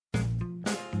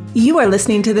You are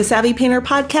listening to the Savvy Painter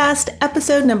Podcast,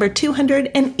 episode number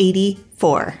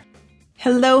 284.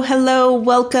 Hello.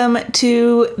 Welcome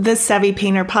to the Savvy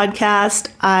Painter Podcast.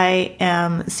 I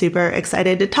am super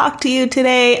excited to talk to you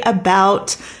today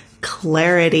about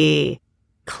clarity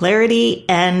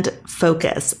and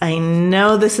focus. I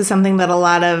know this is something that a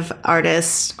lot of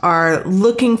artists are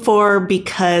looking for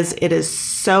because it is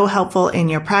so helpful in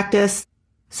your practice.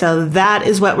 So that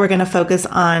is what we're going to focus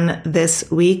on this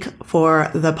week for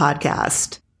the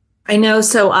podcast. I know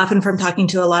so often from talking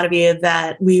to a lot of you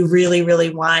that we really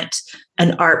want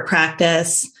an art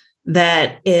practice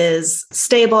that is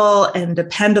stable and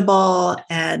dependable,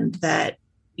 and that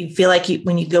you feel like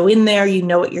when you go in there, you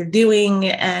know what you're doing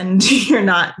and you're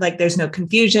not like, there's no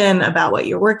confusion about what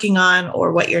you're working on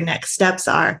or what your next steps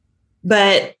are.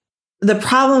 But the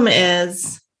problem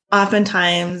is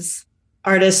oftentimes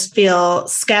artists feel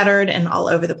scattered and all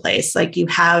over the place. Like you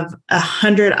have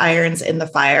 100 irons in the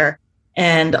fire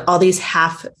and all these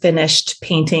half-finished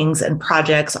paintings and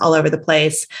projects all over the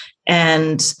place.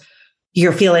 And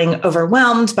you're feeling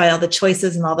overwhelmed by all the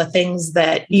choices and all the things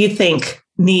that you think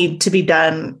need to be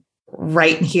done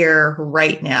right here,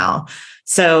 right now.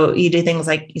 So you do things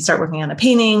like you start working on a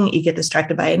painting, you get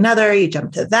distracted by another, you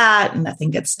jump to that and nothing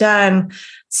gets done.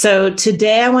 So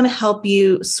today I want to help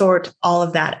you sort all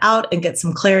of that out and get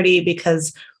some clarity,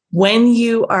 because when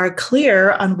you are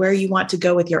clear on where you want to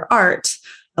go with your art,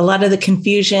 a lot of the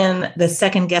confusion, the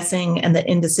second guessing, and the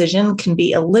indecision can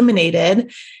be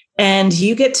eliminated. And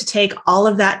you get to take all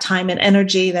of that time and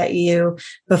energy that you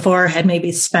before had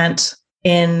maybe spent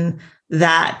in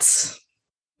that,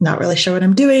 not really sure what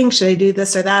I'm doing. Should I do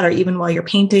this or that? Or even while you're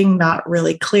painting, not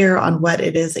really clear on what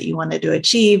it is that you wanted to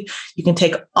achieve. You can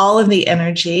take all of the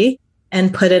energy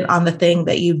and put it on the thing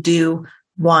that you do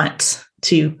want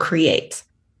to create.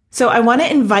 So I want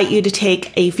to invite you to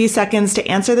take a few seconds to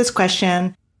answer this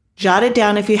question. Jot it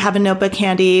down if you have a notebook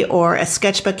handy or a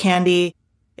sketchbook handy.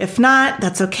 If not,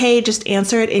 that's okay. Just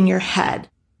answer it in your head.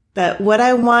 But what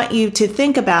I want you to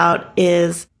think about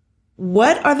is,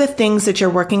 what are the things that you're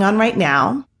working on right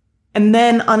now? And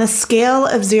then on a scale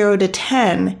of 0 to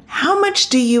 10, how much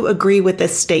do you agree with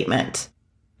this statement?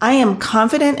 I am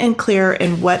confident and clear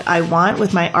in what I want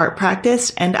with my art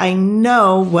practice, and I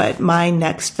know what my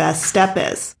next best step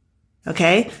is.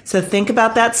 Okay, so think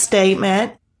about that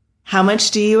statement. How much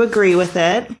do you agree with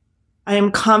it? I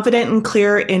am confident and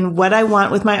clear in what I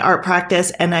want with my art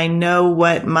practice, and I know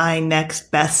what my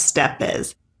next best step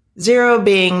is. 0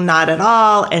 being not at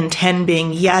all, and 10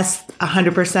 being yes,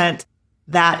 100%.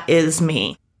 That is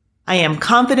me. I am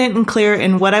confident and clear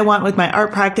in what I want with my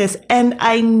art practice, and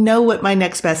I know what my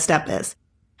next best step is.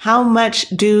 How much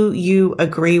do you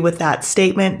agree with that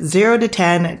statement? 0 to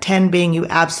 10, 10 being you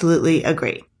absolutely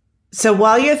agree. So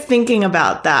while you're thinking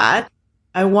about that,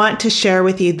 I want to share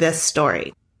with you this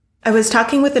story. I was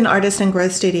talking with an artist in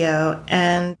Growth Studio,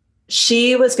 and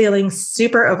she was feeling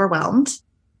super overwhelmed.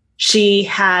 She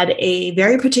had a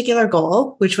very particular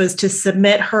goal, which was to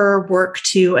submit her work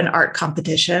to an art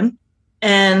competition.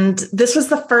 And this was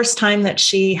the first time that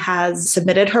she has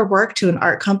submitted her work to an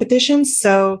art competition.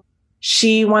 So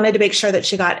she wanted to make sure that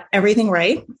she got everything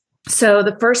right. So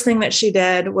the first thing that she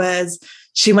did was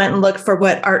she went and looked for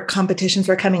what art competitions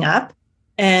were coming up.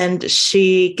 And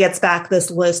she gets back this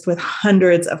list with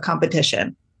hundreds of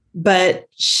competition. But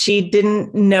she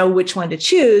didn't know which one to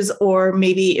choose, or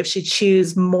maybe if she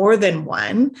choose more than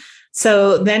one.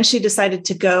 So then she decided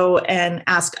to go and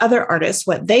ask other artists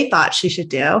what they thought she should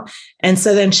do. And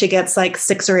so then she gets like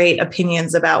 6 or 8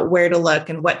 opinions about where to look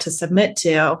and what to submit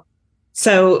to.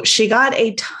 So she got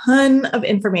a ton of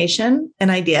information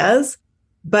and ideas,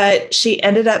 but she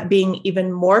ended up being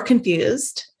even more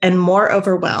confused and more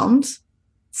overwhelmed.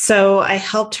 So I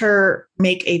helped her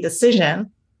make a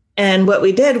decision. And what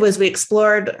we did was we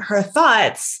explored her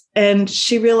thoughts, and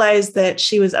she realized that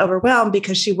she was overwhelmed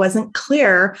because she wasn't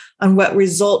clear on what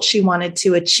result she wanted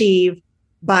to achieve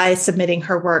by submitting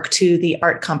her work to the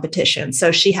art competition.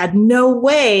 So she had no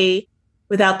way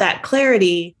without that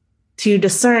clarity to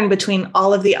discern between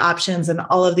all of the options and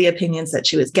all of the opinions that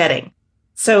she was getting.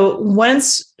 So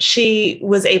once she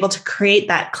was able to create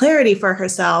that clarity for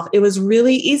herself, it was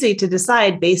really easy to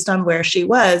decide based on where she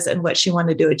was and what she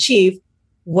wanted to achieve,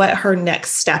 what her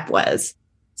next step was.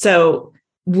 So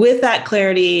with that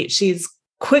clarity, she's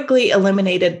quickly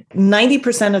eliminated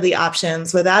 90% of the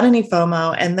options without any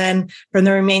FOMO. And then from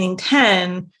the remaining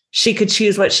 10, she could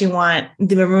choose what she want.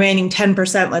 The remaining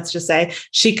 10%, let's just say,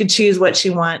 she could choose what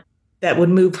she want that would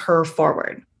move her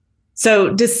forward.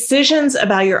 So decisions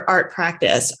about your art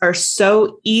practice are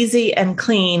so easy and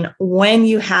clean when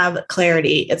you have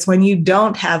clarity. It's when you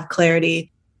don't have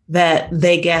clarity that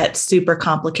they get super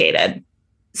complicated.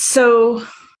 So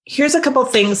here's a couple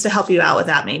things to help you out with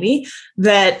that, maybe,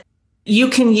 that you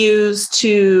can use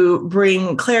to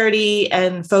bring clarity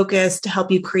and focus to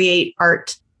help you create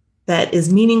art that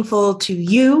is meaningful to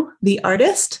you, the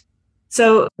artist.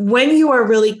 So when you are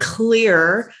really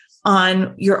clear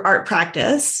on your art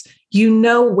practice, you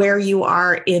know where you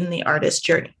are in the artist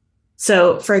journey.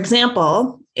 So for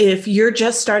example, if you're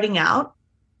just starting out,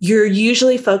 you're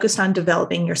usually focused on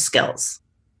developing your skills.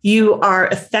 You are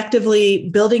effectively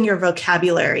building your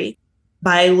vocabulary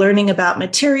by learning about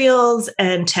materials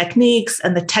and techniques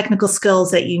and the technical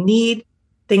skills that you need,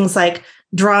 things like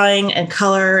drawing and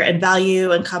color and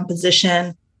value and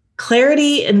composition.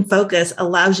 Clarity and focus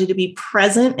allows you to be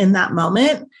present in that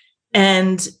moment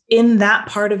and in that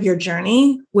part of your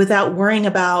journey without worrying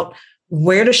about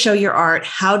where to show your art,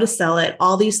 how to sell it,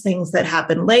 all these things that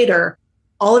happen later.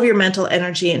 All of your mental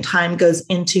energy and time goes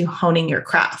into honing your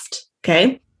craft.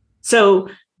 Okay. So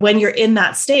when you're in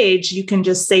that stage, you can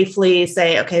just safely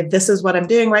say, okay, this is what I'm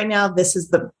doing right now. This is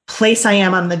the place I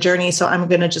am on the journey. So I'm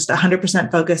going to just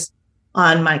 100% focus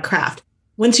on my craft.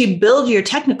 Once you build your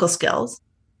technical skills,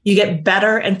 you get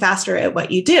better and faster at what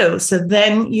you do. So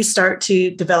then you start to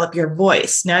develop your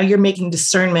voice. Now you're making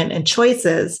discernment and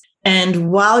choices.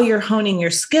 And while you're honing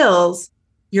your skills,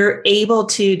 you're able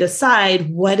to decide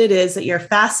what it is that you're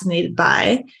fascinated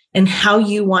by and how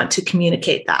you want to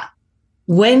communicate that.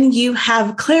 When you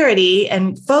have clarity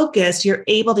and focus, you're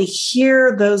able to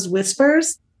hear those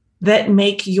whispers that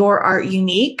make your art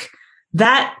unique.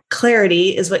 That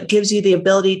clarity is what gives you the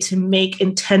ability to make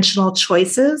intentional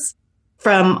choices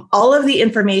from all of the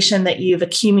information that you've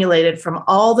accumulated from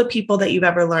all the people that you've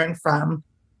ever learned from,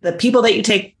 the people that you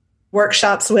take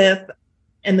workshops with,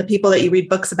 and the people that you read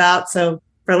books about. So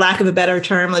for lack of a better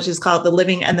term, let's just call it the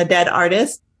living and the dead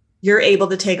artist. You're able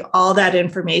to take all that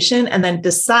information and then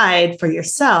decide for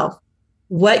yourself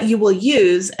what you will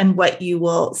use and what you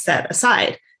will set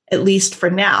aside, at least for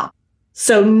now.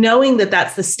 So knowing that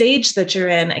that's the stage that you're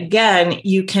in, again,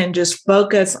 you can just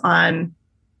focus on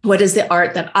what is the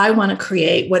art that I want to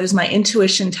create? What is my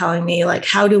intuition telling me? Like,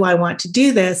 how do I want to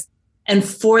do this? And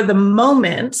for the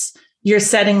moment, you're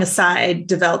setting aside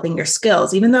developing your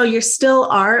skills, even though you still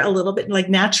are a little bit like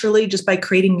naturally just by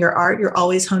creating your art, you're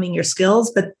always honing your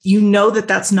skills, but you know that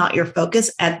that's not your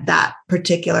focus at that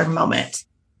particular moment.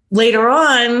 Later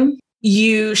on,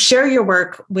 you share your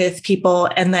work with people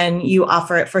and then you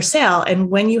offer it for sale. And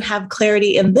when you have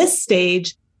clarity in this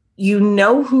stage, you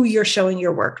know who you're showing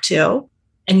your work to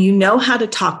and you know how to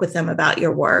talk with them about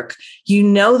your work. You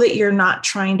know that you're not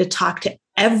trying to talk to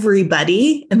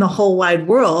everybody in the whole wide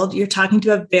world. You're talking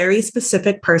to a very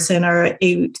specific person or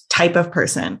a type of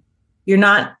person. You're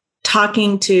not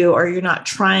talking to, or you're not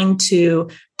trying to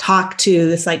talk to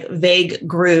this like vague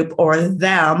group or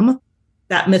them,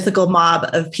 that mythical mob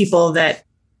of people that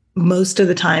most of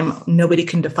the time, nobody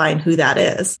can define who that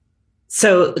is.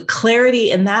 So clarity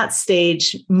in that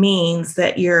stage means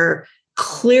that you're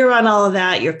clear on all of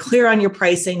that. You're clear on your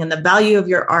pricing and the value of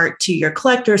your art to your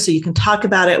collector so you can talk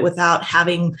about it without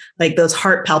having like those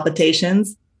heart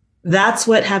palpitations. That's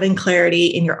what having clarity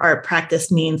in your art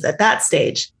practice means at that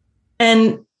stage.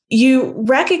 And you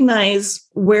recognize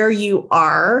where you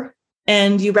are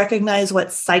and you recognize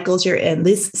what cycles you're in,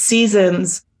 these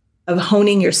seasons of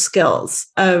honing your skills,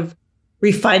 of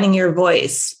refining your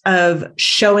voice, of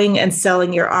showing and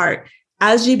selling your art.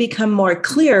 As you become more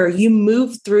clear, you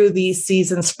move through these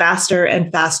seasons faster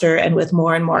and faster and with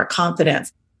more and more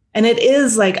confidence. And it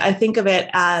is like, I think of it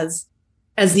as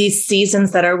these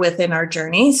seasons that are within our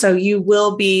journey. So you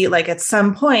will be like at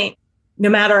some point, no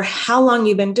matter how long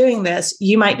you've been doing this,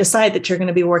 you might decide that you're going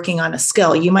to be working on a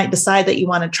skill. You might decide that you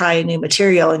want to try a new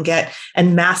material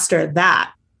and master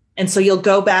that. And so you'll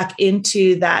go back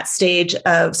into that stage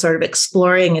of sort of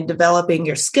exploring and developing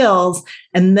your skills.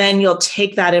 And then you'll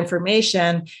take that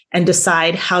information and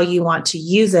decide how you want to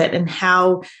use it and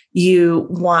how you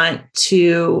want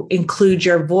to include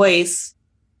your voice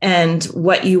and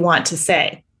what you want to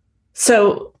say.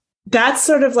 So that's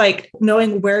sort of like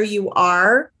knowing where you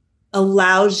are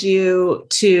allows you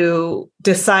to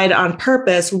decide on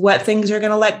purpose what things you're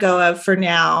going to let go of for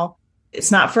now.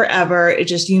 It's not forever. It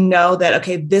just, you know that,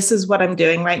 okay, this is what I'm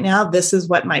doing right now. This is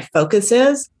what my focus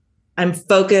is. I'm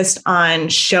focused on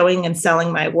showing and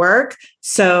selling my work.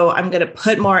 So I'm going to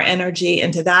put more energy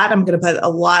into that. I'm going to put a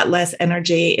lot less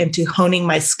energy into honing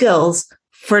my skills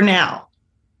for now.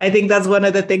 I think that's one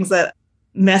of the things that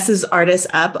messes artists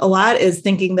up a lot is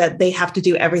thinking that they have to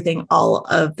do everything all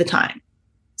of the time.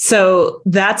 So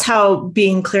that's how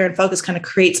being clear and focused kind of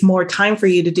creates more time for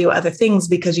you to do other things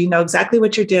because you know exactly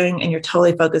what you're doing and you're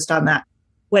totally focused on that.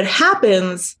 What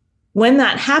happens when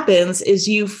that happens is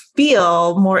you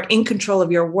feel more in control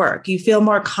of your work. You feel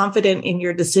more confident in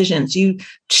your decisions. You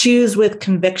choose with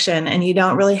conviction and you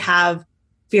don't really have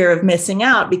fear of missing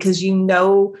out because you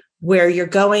know where you're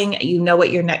going, you know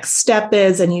what your next step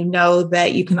is, and you know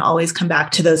that you can always come back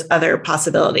to those other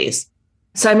possibilities.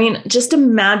 So, I mean, just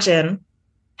imagine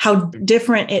how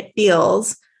different it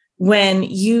feels when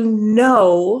you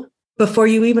know before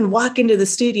you even walk into the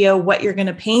studio what you're going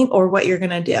to paint or what you're going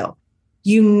to do.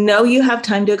 You know you have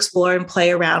time to explore and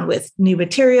play around with new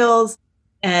materials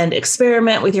and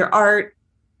experiment with your art,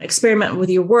 experiment with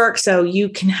your work, so you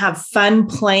can have fun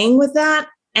playing with that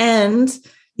and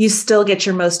you still get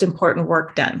your most important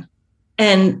work done.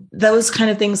 And those kind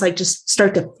of things like just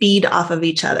start to feed off of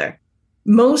each other.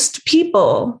 Most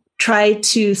people try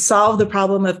to solve the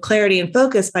problem of clarity and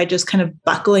focus by just kind of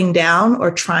buckling down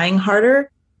or trying harder,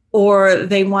 or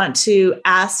they want to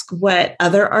ask what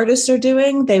other artists are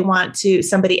doing. They want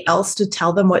somebody else to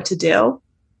tell them what to do.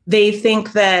 They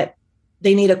think that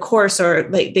they need a course, or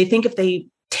they think if they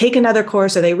take another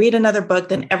course or they read another book,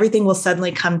 then everything will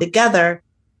suddenly come together.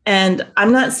 And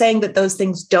I'm not saying that those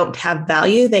things don't have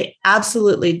value. They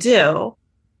absolutely do.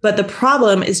 But the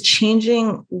problem is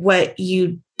changing what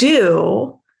you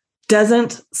do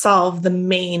doesn't solve the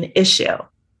main issue.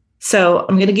 So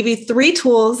I'm going to give you 3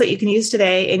 tools that you can use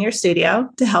today in your studio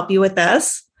to help you with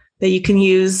this, that you can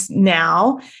use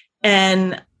now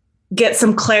and get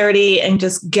some clarity and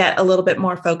just get a little bit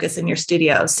more focus in your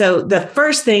studio. So the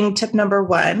first thing, tip number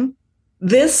 1,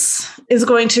 this is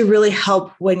going to really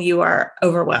help when you are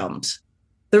overwhelmed.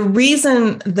 The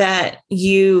reason that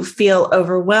you feel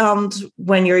overwhelmed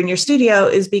when you're in your studio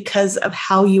is because of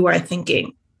how you are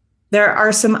thinking. There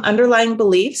are some underlying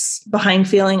beliefs behind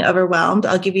feeling overwhelmed.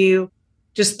 I'll give you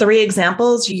just 3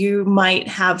 examples. You might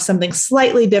have something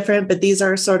slightly different, but these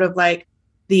are sort of like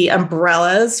the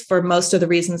umbrellas for most of the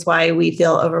reasons why we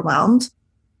feel overwhelmed.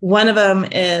 One of them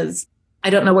is, I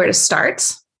don't know where to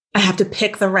start. I have to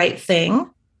pick the right thing.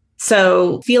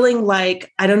 So feeling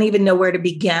like I don't even know where to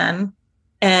begin.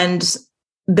 And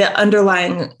the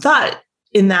underlying thought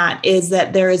in that is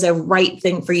that there is a right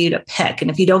thing for you to pick.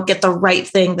 And if you don't get the right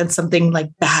thing, then something like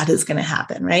bad is going to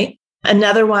happen, right?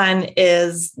 Another one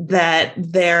is that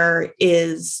there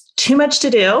is too much to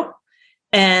do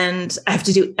and I have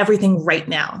to do everything right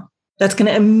now. That's going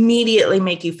to immediately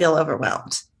make you feel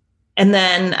overwhelmed. And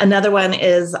then another one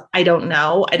is, I don't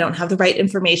know. I don't have the right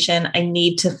information. I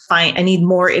need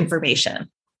more information.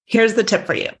 Here's the tip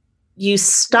for you. You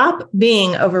stop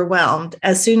being overwhelmed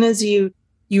as soon as you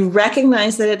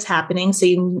recognize that it's happening. So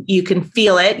you can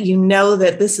feel it. You know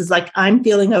that this is like, I'm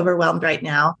feeling overwhelmed right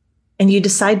now. And you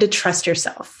decide to trust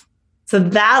yourself. So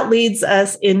that leads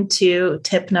us into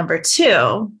tip number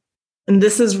 2. And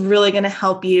this is really going to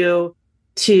help you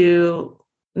to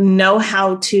know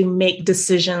how to make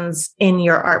decisions in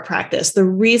your art practice. The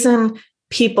reason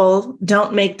people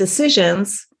don't make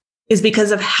decisions is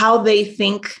because of how they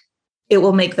think it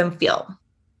will make them feel.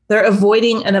 They're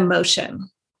avoiding an emotion.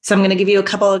 So I'm going to give you a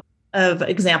couple of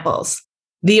examples.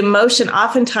 The emotion,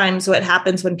 oftentimes what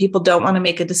happens when people don't want to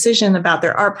make a decision about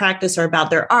their art practice or about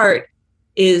their art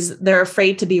is they're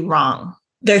afraid to be wrong.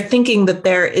 They're thinking that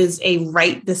there is a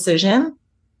right decision.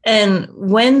 And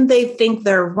when they think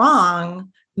they're wrong,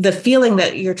 the feeling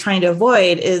that you're trying to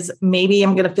avoid is maybe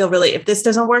I'm going to feel if this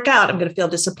doesn't work out, I'm going to feel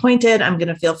disappointed, I'm going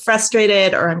to feel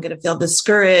frustrated, or I'm going to feel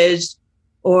discouraged,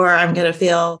 or I'm going to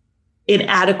feel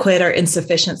inadequate or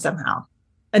insufficient somehow.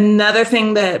 Another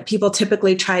thing that people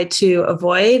typically try to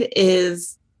avoid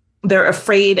is they're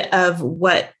afraid of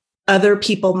what other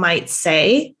people might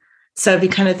say. So if you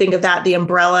kind of think of that, the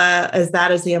umbrella as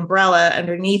the umbrella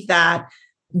underneath that,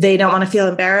 they don't want to feel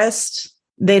embarrassed.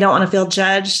 They don't want to feel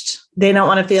judged. They don't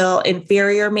want to feel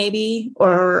inferior maybe,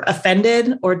 or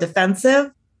offended or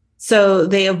defensive. So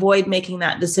they avoid making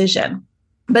that decision.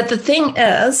 But the thing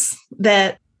is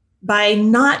that by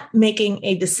not making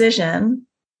a decision,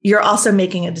 you're also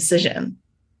making a decision.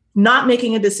 Not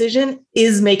making a decision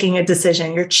is making a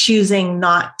decision. You're choosing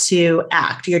not to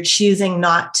act. You're choosing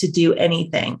not to do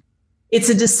anything. It's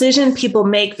a decision people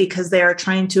make because they are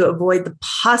trying to avoid the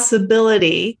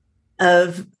possibility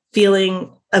of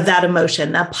feeling of that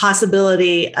emotion, that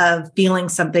possibility of feeling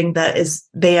something that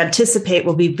they anticipate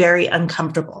will be very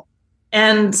uncomfortable.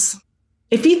 And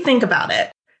if you think about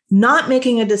it, not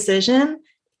making a decision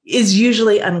is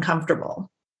usually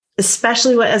uncomfortable,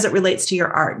 especially as it relates to your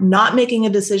art. Not making a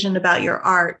decision about your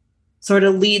art sort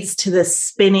of leads to this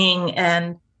spinning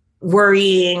and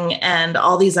worrying and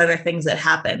all these other things that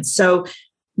happen. So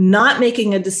not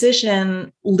making a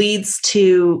decision leads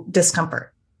to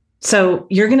discomfort. So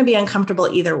you're going to be uncomfortable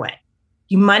either way.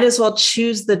 You might as well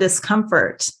choose the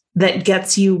discomfort that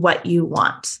gets you what you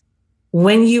want.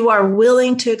 When you are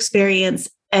willing to experience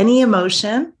any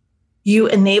emotion, you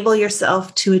enable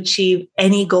yourself to achieve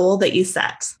any goal that you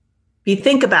set. If you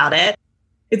think about it,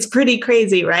 it's pretty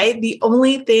crazy, right? The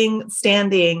only thing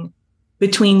standing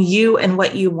between you and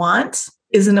what you want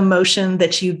is an emotion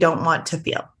that you don't want to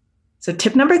feel. So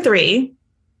tip number 3,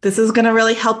 this is going to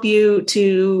really help you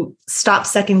to stop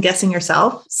second guessing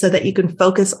yourself so that you can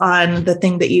focus on the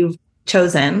thing that you've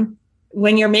chosen.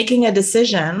 When you're making a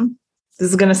decision, this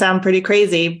is going to sound pretty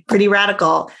crazy, pretty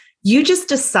radical. You just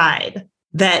decide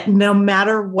that no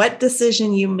matter what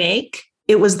decision you make,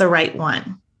 it was the right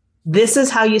one. This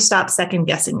is how you stop second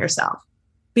guessing yourself.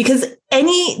 Because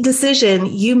any decision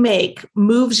you make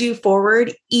moves you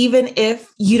forward, even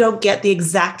if you don't get the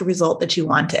exact result that you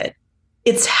wanted.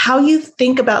 It's how you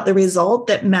think about the result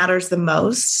that matters the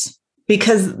most,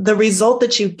 because the result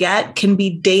that you get can be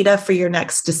data for your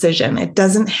next decision. It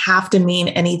doesn't have to mean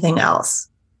anything else.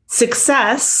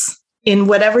 Success in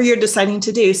whatever you're deciding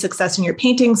to do, success in your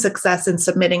painting, success in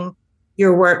submitting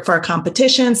your work for a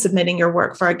competition, submitting your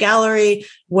work for a gallery,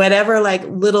 whatever like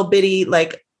little bitty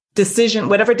like decision,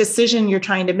 whatever decision you're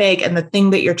trying to make and the thing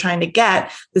that you're trying to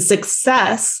get, the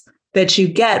success that you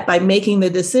get by making the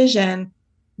decision,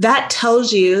 that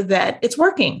tells you that it's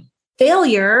working.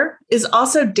 Failure is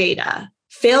also data.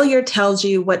 Failure tells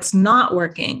you what's not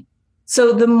working.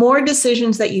 So the more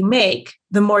decisions that you make,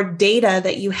 the more data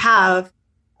that you have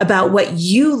about what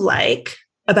you like,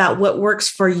 about what works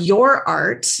for your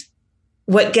art,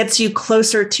 what gets you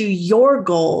closer to your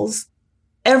goals.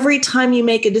 Every time you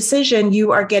make a decision,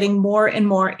 you are getting more and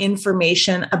more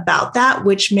information about that,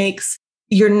 which makes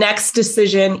your next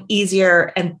decision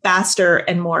easier and faster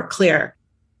and more clear.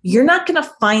 You're not going to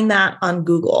find that on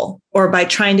Google or by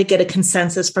trying to get a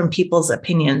consensus from people's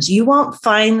opinions. You won't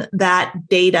find that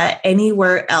data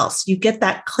anywhere else. You get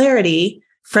that clarity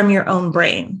from your own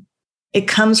brain. It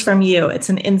comes from you. It's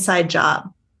an inside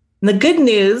job. And the good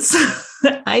news,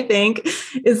 I think,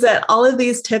 is that all of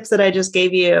these tips that I just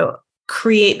gave you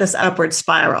create this upward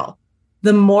spiral.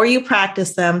 The more you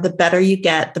practice them, the better you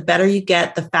get. The better you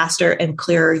get, the faster and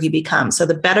clearer you become. So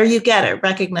the better you get at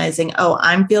recognizing, oh,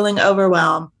 I'm feeling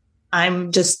overwhelmed.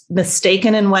 I'm just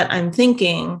mistaken in what I'm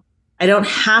thinking. I don't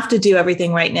have to do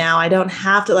everything right now. I don't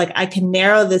have to, I can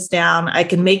narrow this down. I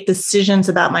can make decisions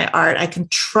about my art. I can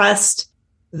trust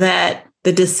that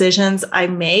the decisions I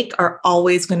make are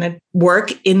always going to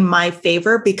work in my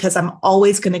favor because I'm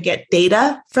always going to get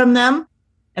data from them.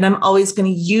 And I'm always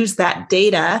going to use that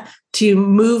data to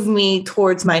move me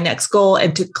towards my next goal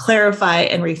and to clarify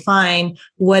and refine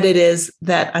what it is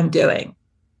that I'm doing.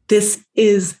 This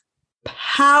is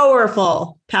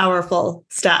powerful, powerful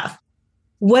stuff.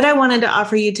 What I wanted to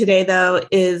offer you today, though,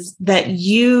 is that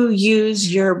you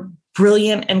use your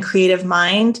brilliant and creative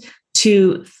mind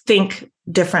to think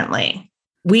differently.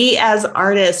 We as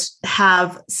artists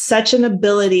have such an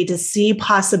ability to see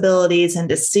possibilities and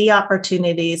to see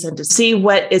opportunities and to see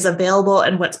what is available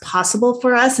and what's possible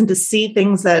for us and to see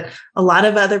things that a lot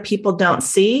of other people don't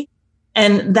see.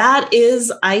 And that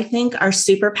is, I think, our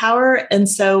superpower. And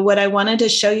so what I wanted to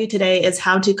show you today is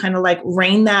how to kind of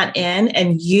rein that in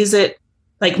and use it,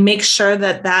 make sure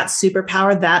that that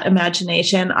superpower, that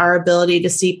imagination, our ability to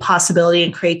see possibility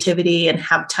and creativity and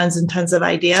have tons and tons of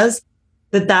ideas,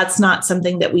 that's not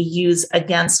something that we use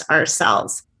against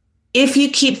ourselves. If you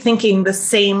keep thinking the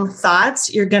same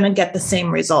thoughts, you're going to get the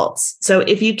same results. So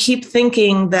if you keep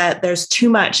thinking that there's too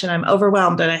much and I'm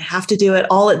overwhelmed and I have to do it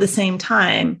all at the same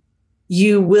time,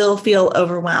 you will feel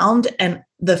overwhelmed. And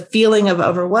the feeling of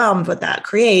overwhelmed, what that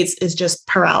creates is just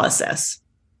paralysis.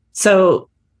 So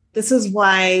this is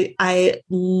why I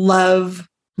love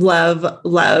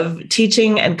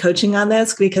teaching and coaching on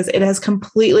this, because it has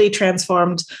completely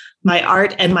transformed my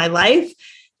art and my life.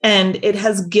 And it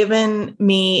has given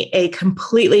me a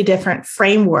completely different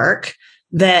framework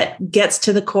that gets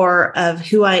to the core of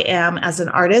who I am as an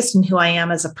artist and who I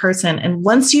am as a person. And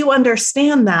once you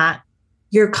understand that,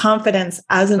 your confidence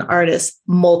as an artist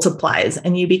multiplies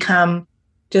and you become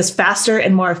just faster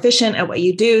and more efficient at what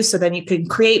you do. So then you can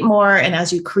create more. And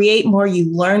as you create more,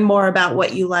 you learn more about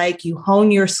what you like, you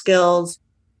hone your skills,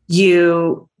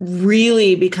 you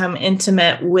really become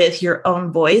intimate with your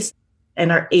own voice and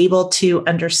are able to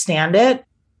understand it.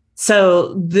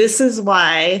 So this is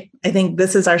why I think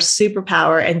this is our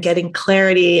superpower, and getting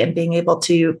clarity and being able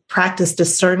to practice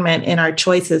discernment in our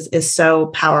choices is so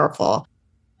powerful.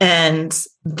 And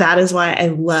that is why I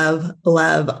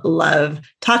love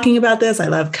talking about this. I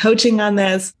love coaching on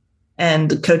this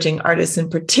and coaching artists in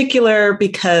particular,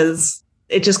 because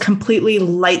it just completely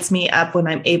lights me up when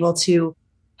I'm able to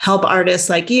help artists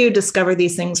like you discover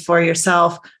these things for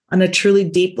yourself, on a truly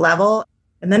deep level.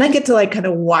 And then I get to like kind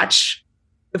of watch.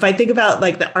 If I think about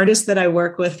like the artists that I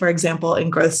work with, for example, in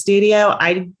Growth Studio,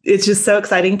 it's just so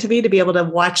exciting to me to be able to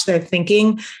watch their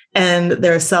thinking and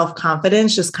their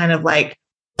self-confidence just kind of like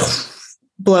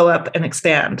blow up and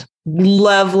expand.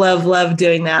 Love, love, love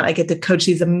doing that. I get to coach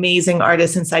these amazing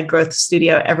artists inside Growth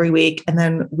Studio every week. And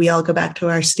then we all go back to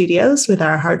our studios with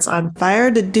our hearts on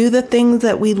fire to do the things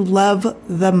that we love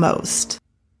the most.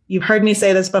 You've heard me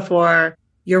say this before.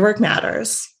 Your work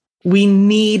matters. We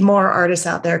need more artists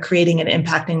out there creating and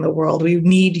impacting the world. We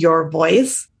need your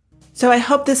voice. So I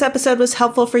hope this episode was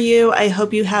helpful for you. I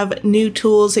hope you have new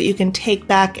tools that you can take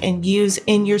back and use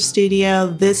in your studio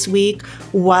this week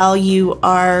while you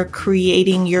are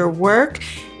creating your work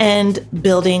and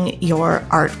building your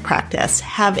art practice.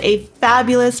 Have a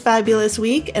fabulous, fabulous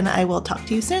week, and I will talk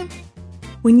to you soon.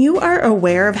 When you are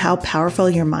aware of how powerful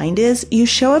your mind is, you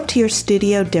show up to your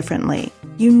studio differently.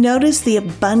 You notice the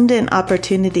abundant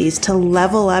opportunities to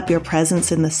level up your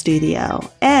presence in the studio.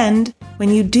 And when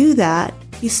you do that,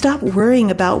 you stop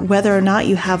worrying about whether or not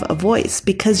you have a voice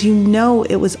because you know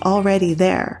it was already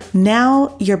there.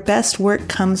 Now your best work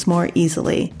comes more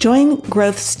easily. Join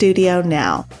Growth Studio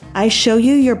now. I show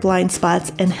you your blind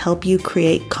spots and help you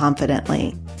create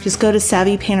confidently. Just go to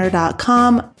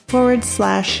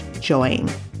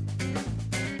savvypainter.com/join.